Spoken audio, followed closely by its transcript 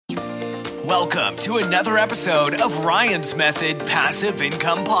Welcome to another episode of Ryan's Method Passive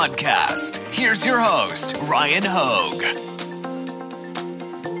Income Podcast. Here's your host, Ryan Hogue.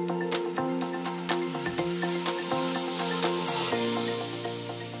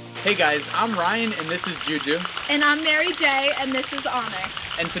 Hey guys, I'm Ryan and this is Juju. And I'm Mary J and this is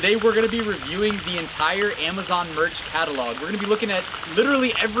Onyx. And today we're going to be reviewing the entire Amazon merch catalog. We're going to be looking at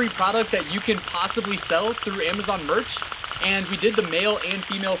literally every product that you can possibly sell through Amazon merch. And we did the male and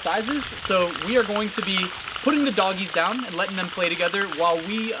female sizes. So we are going to be putting the doggies down and letting them play together while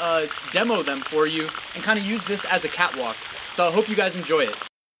we demo them for you and kind of use this as a catwalk. So I hope you guys enjoy it.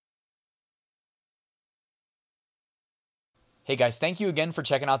 Hey guys, thank you again for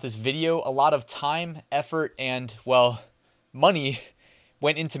checking out this video. A lot of time, effort, and, well, money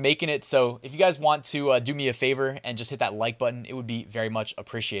went into making it. So if you guys want to do me a favor and just hit that like button, it would be very much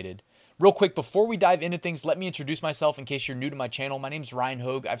appreciated. Real quick, before we dive into things, let me introduce myself in case you're new to my channel. My name's Ryan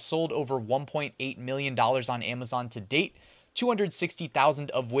Hogue. I've sold over $1.8 million on Amazon to date,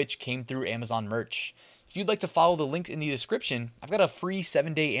 260,000 of which came through Amazon merch. If you'd like to follow the link in the description, I've got a free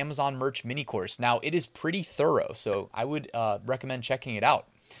 7-day Amazon merch mini course. Now, it is pretty thorough, so I would recommend checking it out.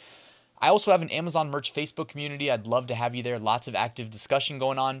 I also have an Amazon merch Facebook community. I'd love to have you there. Lots of active discussion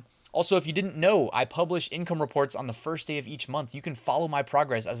going on. Also, if you didn't know, I publish income reports on the first day of each month. You can follow my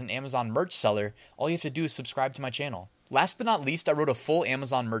progress as an Amazon merch seller. All you have to do is subscribe to my channel. Last but not least, I wrote a full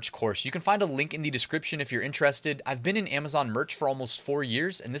Amazon merch course. You can find a link in the description if you're interested. I've been in Amazon merch for almost 4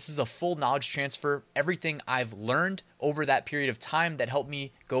 years, and this is a full knowledge transfer. Everything I've learned over that period of time that helped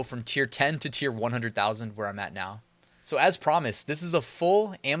me go from tier 10 to tier 100,000 where I'm at now. So as promised, this is a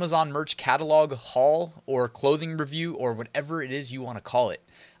full Amazon merch catalog haul or clothing review or whatever it is you want to call it.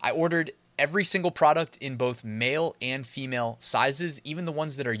 I ordered every single product in both male and female sizes, even the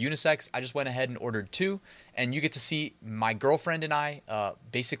ones that are unisex. I just went ahead and ordered 2, and you get to see my girlfriend and I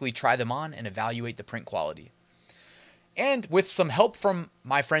basically try them on and evaluate the print quality. And with some help from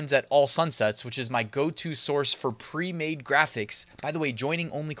my friends at All Sunsets, which is my go-to source for pre-made graphics. By the way, joining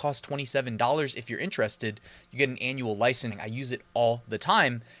only costs $27. If you're interested, you get an annual license. I use it all the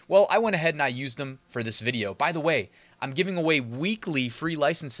time. Well, I went ahead and I used them for this video. By the way, I'm giving away weekly free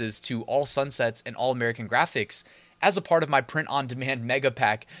licenses to All Sunsets and All American Graphics as a part of my print-on-demand mega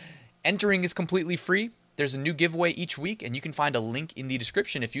pack. Entering is completely free. There's a new giveaway each week, and you can find a link in the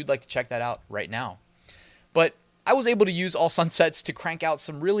description if you'd like to check that out right now. But I was able to use All Sunsets to crank out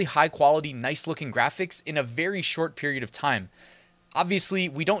some really high quality, nice looking graphics in a very short period of time. Obviously,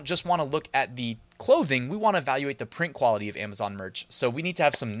 we don't just want to look at the clothing, we want to evaluate the print quality of Amazon merch. So we need to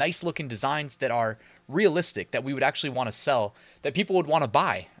have some nice looking designs that are realistic, that we would actually want to sell, that people would want to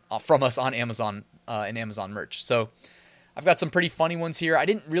buy from us on Amazon and Amazon merch. So I've got some pretty funny ones here. I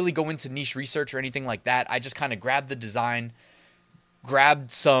didn't really go into niche research or anything like that. I just kind of grabbed the design,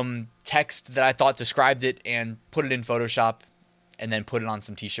 grabbed some text that I thought described it and put it in Photoshop and then put it on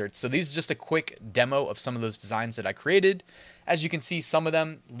some t-shirts. So these are just a quick demo of some of those designs that I created. As you can see, some of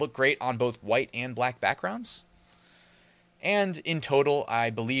them look great on both white and black backgrounds. And in total,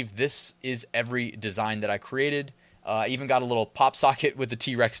 I believe this is every design that I created. I even got a little pop socket with the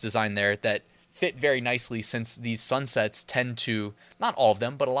T-Rex design there that fit very nicely since these sunsets tend to, not all of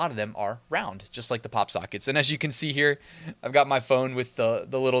them, but a lot of them are round, just like the pop sockets. And as you can see here, I've got my phone with the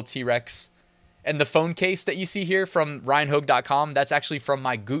little T-Rex. And the phone case that you see here from RyanHogue.com, that's actually from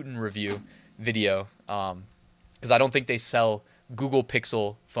my Guten review video. Because I don't think they sell Google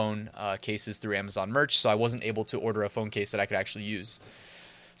Pixel phone cases through Amazon merch, so I wasn't able to order a phone case that I could actually use.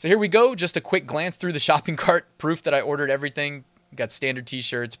 So here we go, just a quick glance through the shopping cart, proof that I ordered everything. Got standard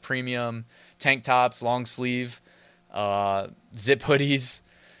t-shirts, premium, tank tops, long sleeve, zip hoodies,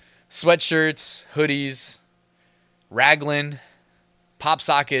 sweatshirts, hoodies, raglan, pop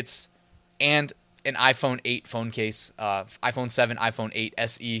sockets, and an iPhone 8 phone case, iPhone 7, iPhone 8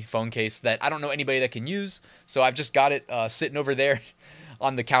 SE phone case that I don't know anybody that can use. So I've just got it sitting over there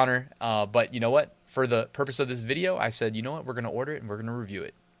on the counter. But you know what? For the purpose of this video, I said, you know what? We're going to order it and we're going to review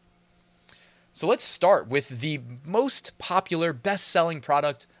it. So let's start with the most popular, best-selling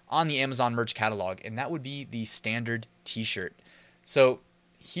product on the Amazon merch catalog, and that would be the standard t-shirt. So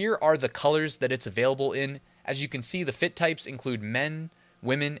here are the colors that it's available in. As you can see, the fit types include men,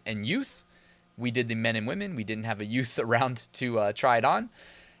 women, and youth. We did the men and women. We didn't have a youth around to try it on.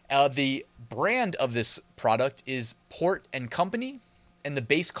 The brand of this product is Port & Company, and the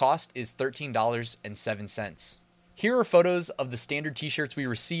base cost is $13.07. Here are photos of the standard t-shirts we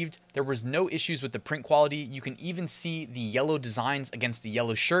received. There was no issues with the print quality. You can even see the yellow designs against the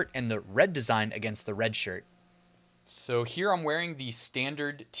yellow shirt and the red design against the red shirt. So here I'm wearing the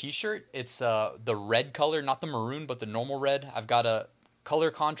standard t-shirt. It's the red color, not the maroon, but the normal red. I've got a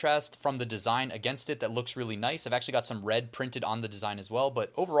color contrast from the design against it that looks really nice. I've actually got some red printed on the design as well,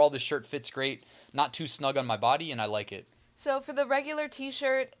 but overall this shirt fits great, not too snug on my body, and I like it. So for the regular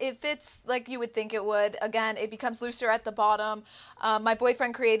t-shirt, it fits like you would think it would. Again, it becomes looser at the bottom. My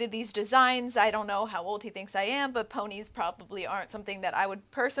boyfriend created these designs. I don't know how old he thinks I am, but ponies probably aren't something that I would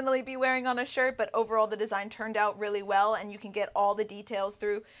personally be wearing on a shirt, but overall the design turned out really well, and you can get all the details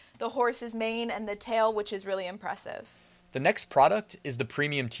through the horse's mane and the tail, which is really impressive. The next product is the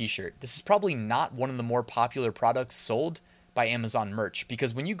premium t-shirt. This is probably not one of the more popular products sold by Amazon Merch,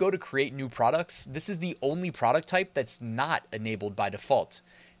 because when you go to create new products, this is the only product type that's not enabled by default.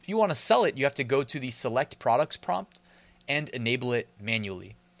 If you want to sell it, you have to go to the select products prompt and enable it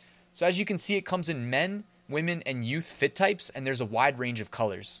manually. So as you can see, it comes in men, women, and youth fit types, and there's a wide range of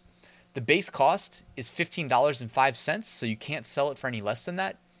colors. The base cost is $15.05, so you can't sell it for any less than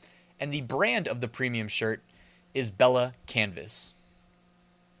that. And the brand of the premium shirt is Bella Canvas.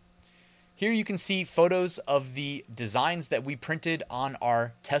 Here you can see photos of the designs that we printed on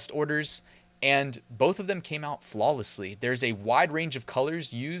our test orders, and both of them came out flawlessly. There's a wide range of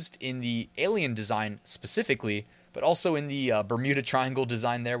colors used in the alien design specifically, but also in the Bermuda Triangle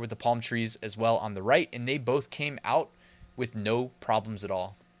design there with the palm trees as well on the right, and they both came out with no problems at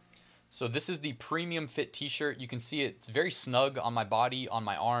all. So this is the premium fit t-shirt. You can see it's very snug on my body, on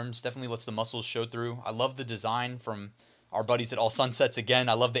my arms, definitely lets the muscles show through. I love the design from our buddies at All Sunsets again.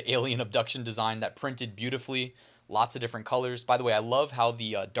 I love the alien abduction design that printed beautifully. Lots of different colors. By the way, I love how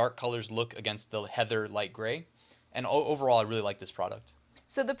the dark colors look against the heather light gray. And overall, I really like this product.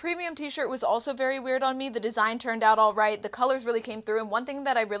 So the premium t-shirt was also very weird on me. The design turned out all right. The colors really came through. And one thing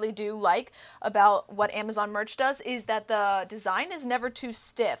that I really do like about what Amazon Merch does is that the design is never too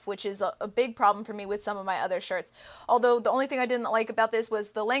stiff, which is a big problem for me with some of my other shirts. Although the only thing I didn't like about this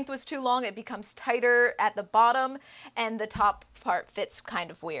was the length was too long. It becomes tighter at the bottom, and the top part fits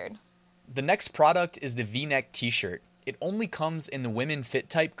kind of weird. The next product is the V-neck t-shirt. It only comes in the women fit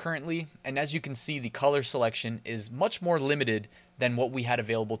type currently, and as you can see, the color selection is much more limited than what we had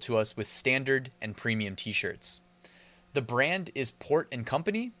available to us with standard and premium t-shirts. The brand is Port &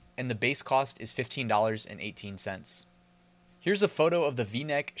 Company, and the base cost is $15.18. Here's a photo of the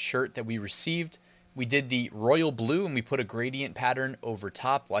V-neck shirt that we received. We did the royal blue, and we put a gradient pattern over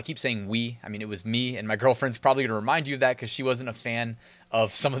top. Well, I keep saying we. I mean, it was me, and my girlfriend's probably going to remind you of that because she wasn't a fan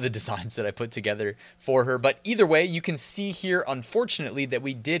of some of the designs that I put together for her. But either way, you can see here, unfortunately, that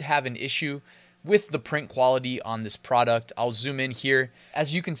we did have an issue with the print quality on this product. I'll zoom in here.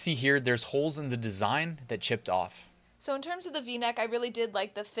 As you can see here, there's holes in the design that chipped off. So in terms of the V-neck, I really did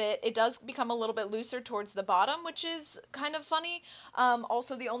like the fit. It does become a little bit looser towards the bottom, which is kind of funny.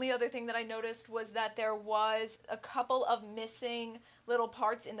 Also, the only other thing that I noticed was that there was a couple of missing little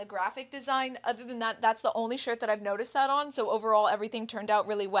parts in the graphic design. Other than that, that's the only shirt that I've noticed that on. So overall, everything turned out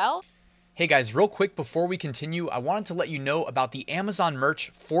really well. Hey guys, real quick before we continue, I wanted to let you know about the Amazon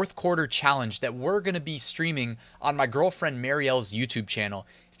Merch 4th quarter challenge that we're going to be streaming on my girlfriend Marielle's YouTube channel.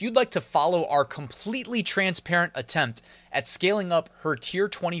 If you'd like to follow our completely transparent attempt at scaling up her Tier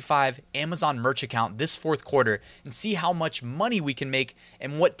 25 Amazon Merch account this 4th quarter and see how much money we can make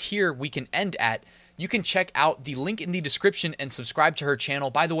and what tier we can end at, you can check out the link in the description and subscribe to her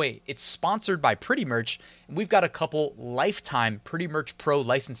channel. By the way, it's sponsored by Pretty Merch, and we've got a couple lifetime Pretty Merch Pro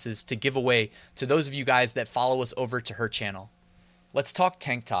licenses to give away to those of you guys that follow us over to her channel. Let's talk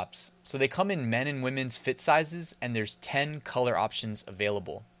tank tops. So they come in men and women's fit sizes, and there's 10 color options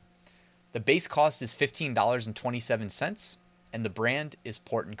available. The base cost is $15.27, and the brand is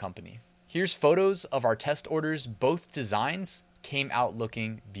Port & Company. Here's photos of our test orders. Both designs came out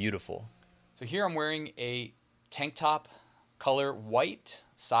looking beautiful. So here I'm wearing a tank top, color white,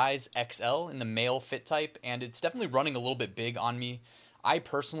 size XL in the male fit type, and it's definitely running a little bit big on me. I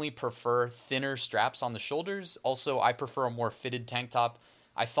personally prefer thinner straps on the shoulders. Also, I prefer a more fitted tank top.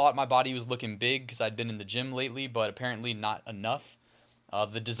 I thought my body was looking big because I'd been in the gym lately, but apparently not enough.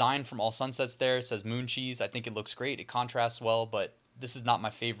 The design from All Sunsets there says moon cheese. I think it looks great. It contrasts well, but this is not my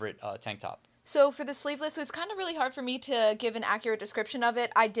favorite tank top. So for the sleeveless, it was kind of really hard for me to give an accurate description of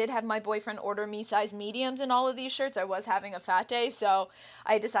it. I did have my boyfriend order me size mediums in all of these shirts. I was having a fat day, so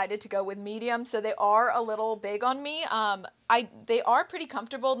I decided to go with medium. So they are a little big on me. They are pretty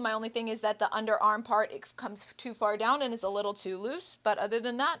comfortable. My only thing is that the underarm part, it comes too far down and is a little too loose. But other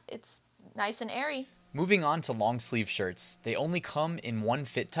than that, it's nice and airy. Moving on to long sleeve shirts. They only come in one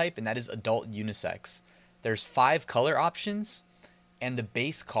fit type, and that is adult unisex. There's 5 color options, and the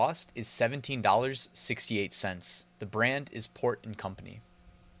base cost is $17.68. The brand is Port & Company.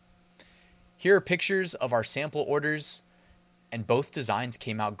 Here are pictures of our sample orders, and both designs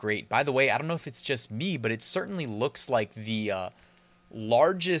came out great. By the way, I don't know if it's just me, but it certainly looks like the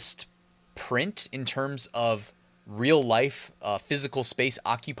largest print in terms of real life physical space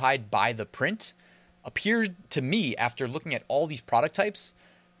occupied by the print appeared to me, after looking at all these product types,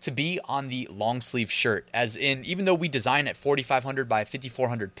 to be on the long sleeve shirt. As in, even though we design at 4500 by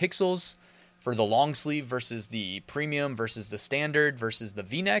 5400 pixels for the long sleeve versus the premium versus the standard versus the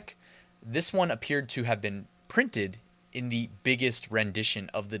V-neck, this one appeared to have been printed in the biggest rendition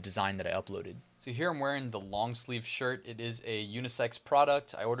of the design that I uploaded. So here I'm wearing the long sleeve shirt. It is a unisex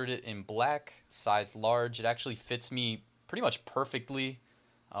product. I ordered it in black, size large. It actually fits me pretty much perfectly.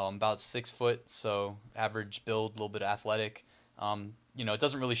 I'm about 6 foot, so average build, a little bit athletic. It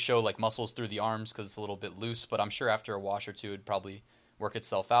doesn't really show like muscles through the arms because it's a little bit loose, but I'm sure after a wash or two it'd probably work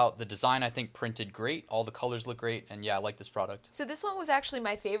itself out. The design, I think, printed great. All the colors look great, and yeah, I like this product. So this one was actually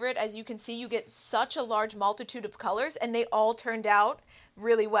my favorite. As you can see, you get such a large multitude of colors, and they all turned out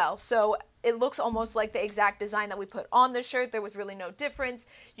really well. So it looks almost like the exact design that we put on the shirt. There was really no difference.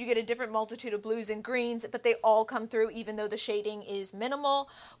 You get a different multitude of blues and greens, but they all come through even though the shading is minimal,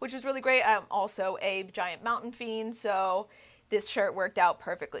 which is really great. I'm also a giant mountain fiend, so this shirt worked out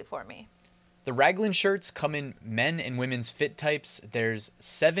perfectly for me. The Raglan shirts come in men and women's fit types. There's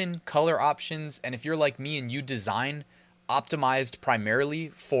 7 color options, and if you're like me and you design optimized primarily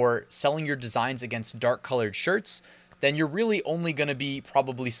for selling your designs against dark colored shirts, then you're really only going to be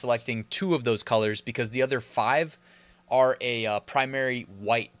probably selecting 2 of those colors, because the other 5 are a primary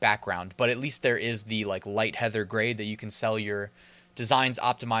white background. But at least there is the like light heather gray that you can sell your designs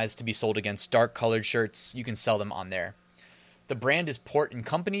optimized to be sold against dark colored shirts. You can sell them on there. The brand is Port &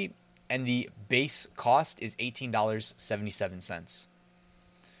 Company, and the base cost is $18.77.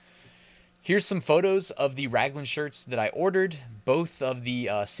 Here's some photos of the Raglan shirts that I ordered. Both of the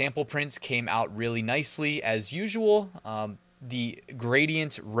sample prints came out really nicely as usual. The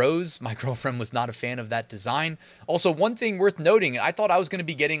gradient rose, my girlfriend was not a fan of that design. Also, one thing worth noting, I thought I was going to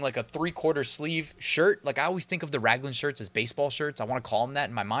be getting like a 3/4 sleeve shirt. Like I always think of the Raglan shirts as baseball shirts. I want to call them that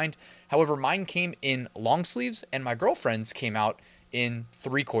in my mind. However, mine came in long sleeves and my girlfriend's came out in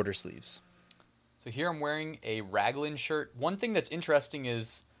 3/4 sleeves. So here I'm wearing a Raglan shirt. One thing that's interesting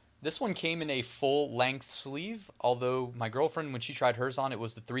is this one came in a full length sleeve, although my girlfriend, when she tried hers on, it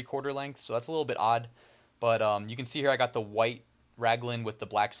was the 3/4 length, so that's a little bit odd. But you can see here I got the white Raglan with the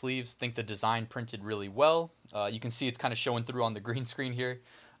black sleeves. I think the design printed really well. You can see it's kind of showing through on the green screen here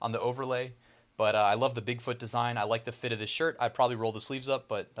on the overlay. But I love the Bigfoot design. I like the fit of this shirt. I'd probably roll the sleeves up,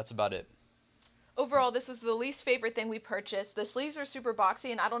 but that's about it. Overall, this was the least favorite thing we purchased. The sleeves are super boxy,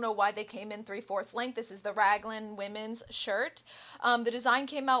 and I don't know why they came in 3/4 length. This is the Raglan women's shirt. The design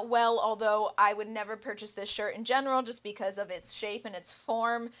came out well, although I would never purchase this shirt in general just because of its shape and its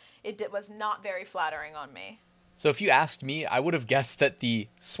form. It was not very flattering on me. So if you asked me, I would have guessed that the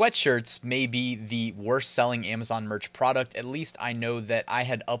sweatshirts may be the worst selling Amazon merch product. At least I know that I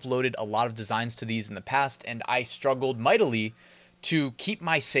had uploaded a lot of designs to these in the past, and I struggled mightily to keep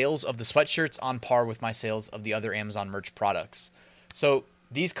my sales of the sweatshirts on par with my sales of the other Amazon merch products. So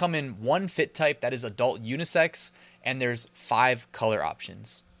these come in 1 fit type, that is adult unisex, and there's 5 color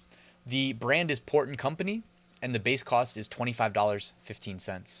options. The brand is Port & Company, and the base cost is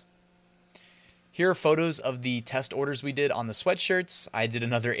 $25.15. Here are photos of the test orders we did on the sweatshirts. I did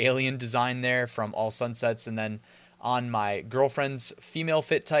another alien design there from All Sunsets, and then on my girlfriend's female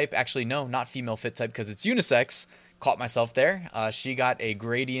fit type, actually no, not female fit type because it's unisex, caught myself there. She got a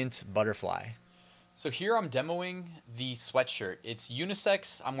gradient butterfly. So here I'm demoing the sweatshirt. It's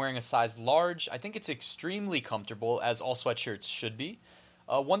unisex. I'm wearing a size large. I think it's extremely comfortable, as all sweatshirts should be.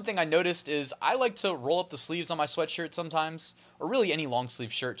 One thing I noticed is I like to roll up the sleeves on my sweatshirt sometimes, or really any long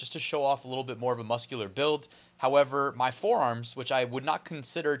sleeve shirt, just to show off a little bit more of a muscular build. However, my forearms, which I would not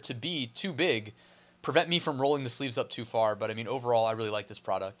consider to be too big, prevent me from rolling the sleeves up too far. But I mean, overall, I really like this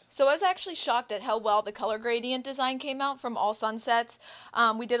product. So I was actually shocked at how well the color gradient design came out from All Sunsets.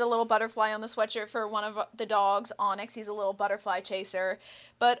 We did a little butterfly on the sweatshirt for one of the dogs, Onyx. He's a little butterfly chaser.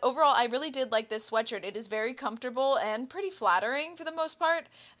 But overall, I really did like this sweatshirt. It is very comfortable and pretty flattering for the most part.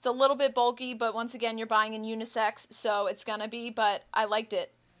 It's a little bit bulky, but once again, you're buying in unisex, so it's gonna be, but I liked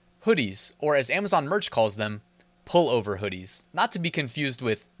it. Hoodies, or as Amazon merch calls them, pullover hoodies, not to be confused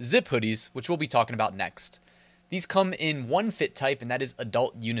with zip hoodies, which we'll be talking about next. These come in 1 fit type, and that is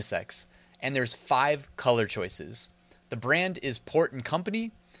adult unisex, and there's 5 color choices. The brand is Port &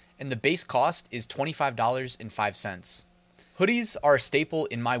 Company, and the base cost is $25.05. Hoodies are a staple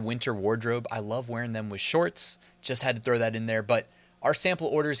in my winter wardrobe. I love wearing them with shorts, just had to throw that in there, but our sample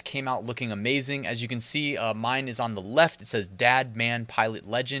orders came out looking amazing. As you can see, mine is on the left. It says Dad, Man, Pilot,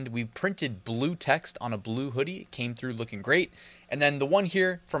 Legend. We printed blue text on a blue hoodie. It came through looking great. And then the one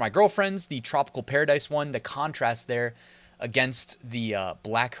here for my girlfriend's, the Tropical Paradise one, the contrast there against the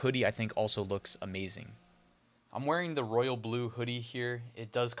black hoodie, I think also looks amazing. I'm wearing the royal blue hoodie here.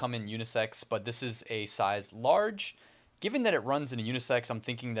 It does come in unisex, but this is a size large. Given that it runs in a unisex, I'm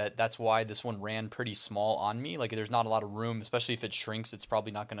thinking that that's why this one ran pretty small on me. Like, there's not a lot of room, especially if it shrinks. It's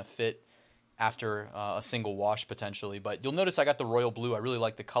probably not going to fit after a single wash potentially. But you'll notice I got the royal blue. I really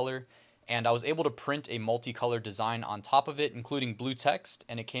like the color. And I was able to print a multicolor design on top of it, including blue text,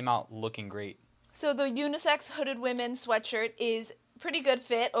 and it came out looking great. So the unisex hooded women's sweatshirt is pretty good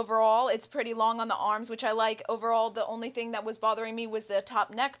fit overall. It's pretty long on the arms, which I like. Overall, the only thing that was bothering me was the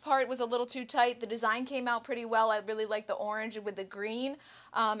top neck part was a little too tight. The design came out pretty well. I really like the orange with the green.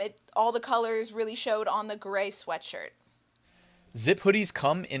 All the colors really showed on the gray sweatshirt. Zip hoodies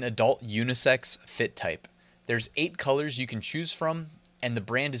come in adult unisex fit type. There's 8 colors you can choose from, and the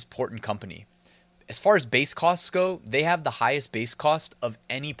brand is Port & Company. As far as base costs go, they have the highest base cost of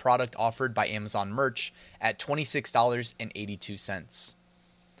any product offered by Amazon Merch at $26.82.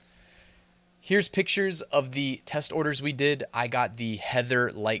 Here's pictures of the test orders we did. I got the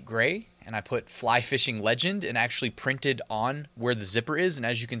Heather light gray, and I put Fly Fishing Legend and actually printed on where the zipper is. And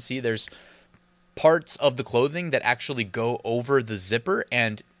as you can see, there's parts of the clothing that actually go over the zipper,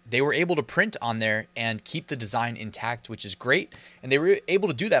 and they were able to print on there and keep the design intact, which is great. And they were able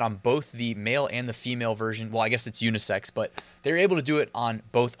to do that on both the male and the female version. Well, I guess it's unisex, but they were able to do it on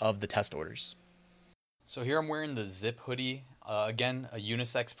both of the test orders. So here I'm wearing the Zip hoodie. Again, a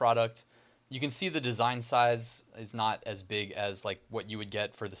unisex product. You can see the design size is not as big as like what you would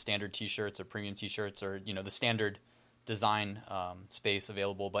get for the standard t-shirts or premium t-shirts, or, you know, the standard design space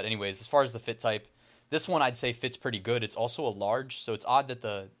available. But anyways, as far as the fit type, this one I'd say fits pretty good. It's also a large, so it's odd that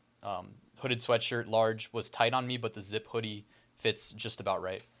the hooded sweatshirt large was tight on me, but the Zip hoodie fits just about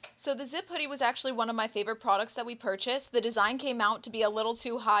right. So the Zip hoodie was actually one of my favorite products that we purchased. The design came out to be a little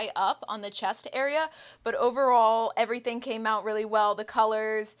too high up on the chest area, but overall everything came out really well. The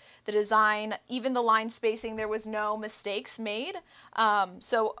colors, the design, even the line spacing, there was no mistakes made.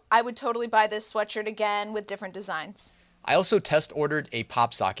 So I would totally buy this sweatshirt again with different designs. I also test ordered a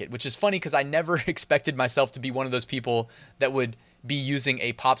pop socket, which is funny because I never expected myself to be one of those people that would be using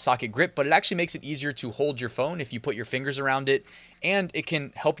a pop socket grip, but it actually makes it easier to hold your phone if you put your fingers around it, and it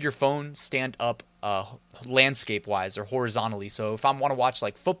can help your phone stand up landscape wise or horizontally. So if I want to watch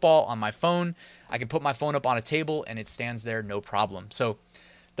like football on my phone, I can put my phone up on a table and it stands there no problem. So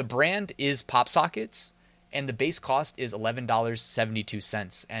the brand is Pop Sockets, and the base cost is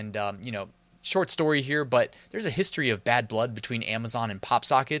 $11.72. And short story here, but there's a history of bad blood between Amazon and Pop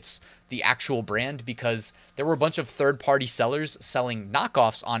Sockets, the actual brand, because there were a bunch of third-party sellers selling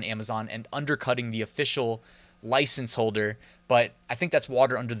knockoffs on Amazon and undercutting the official license holder. But I think that's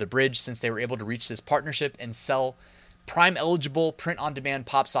water under the bridge, since they were able to reach this partnership and sell Prime-eligible print-on-demand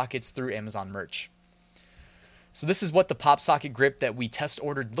Pop Sockets through Amazon Merch. So this is what the Pop Socket grip that we test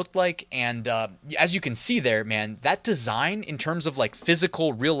ordered looked like. And as you can see there, man, that design in terms of like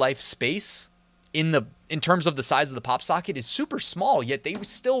physical real life space in terms of the size of the Pop Socket is super small, yet they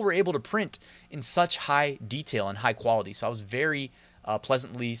still were able to print in such high detail and high quality. So I was very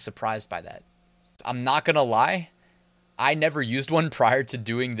pleasantly surprised by that. I'm not going to lie, I never used one prior to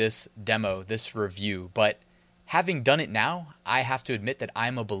doing this demo, this review, but having done it now, I have to admit that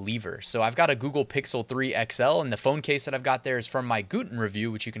I'm a believer. So I've got a Google Pixel 3 XL, and the phone case that I've got there is from my Guten review,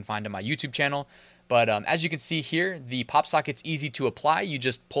 which you can find on my YouTube channel. But as you can see here, the Pop Socket's easy to apply. You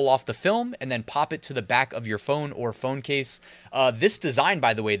just pull off the film and then pop it to the back of your phone or phone case. This design,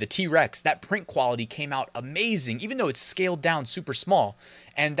 by the way, the T-Rex, that print quality came out amazing, even though it's scaled down super small.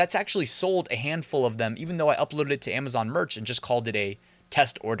 And that's actually sold a handful of them, even though I uploaded it to Amazon Merch and just called it a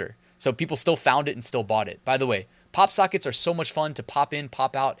test order. So people still found it and still bought it. By the way, Pop Sockets are so much fun to pop in,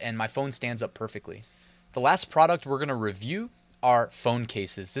 pop out, and my phone stands up perfectly. The last product we're going to review are phone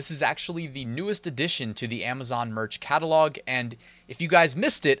cases. This is actually the newest addition to the Amazon Merch catalog, and if you guys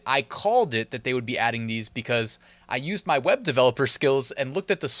missed it, I called it that they would be adding these because I used my web developer skills and looked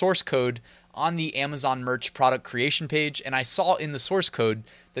at the source code on the Amazon Merch product creation page, and I saw in the source code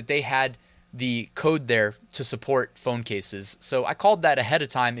that they had the code there to support phone cases. So I called that ahead of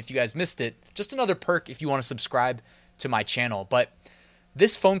time if you guys missed it. Just another perk if you want to subscribe to my channel. But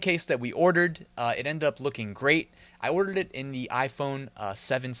this phone case that we ordered, it ended up looking great. I ordered it in the iPhone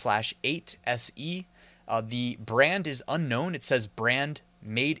 7/8 SE. The brand is unknown. It says brand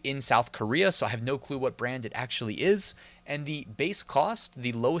made in South Korea, so I have no clue what brand it actually is. And the base cost,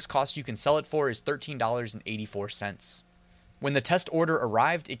 the lowest cost you can sell it for, is $13.84. When the test order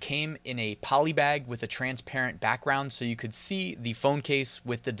arrived, it came in a poly bag with a transparent background, so you could see the phone case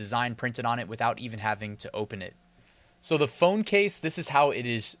with the design printed on it without even having to open it. So the phone case, this is how it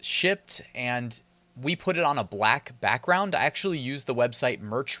is shipped, and we put it on a black background. I actually use the website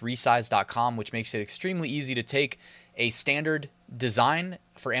merchresize.com, which makes it extremely easy to take a standard design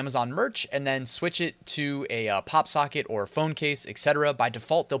for Amazon merch and then switch it to a pop socket or phone case, etc. By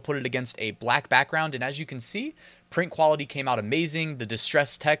default, they'll put it against a black background. And as you can see, print quality came out amazing. The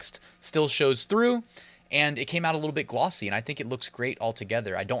distressed text still shows through, and it came out a little bit glossy, and I think it looks great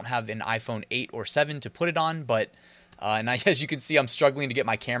altogether. I don't have an iPhone 8 or 7 to put it on, but as you can see, I'm struggling to get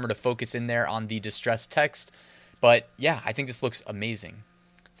my camera to focus in there on the distressed text. But yeah, I think this looks amazing.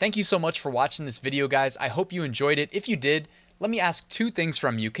 Thank you so much for watching this video, guys. I hope you enjoyed it. If you did, let me ask two things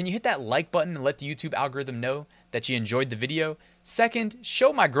from you. Can you hit that like button and let the YouTube algorithm know that you enjoyed the video? Second,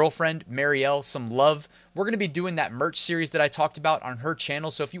 show my girlfriend, Marielle, some love. We're going to be doing that merch series that I talked about on her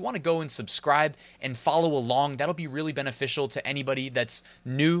channel. So if you want to go and subscribe and follow along, that'll be really beneficial to anybody that's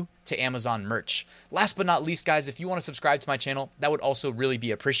new to Amazon merch. Last but not least, guys, if you want to subscribe to my channel, that would also really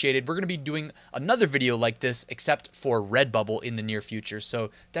be appreciated. We're going to be doing another video like this, except for Redbubble in the near future. So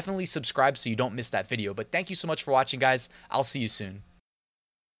definitely subscribe so you don't miss that video. But thank you so much for watching, guys. I'll see you soon.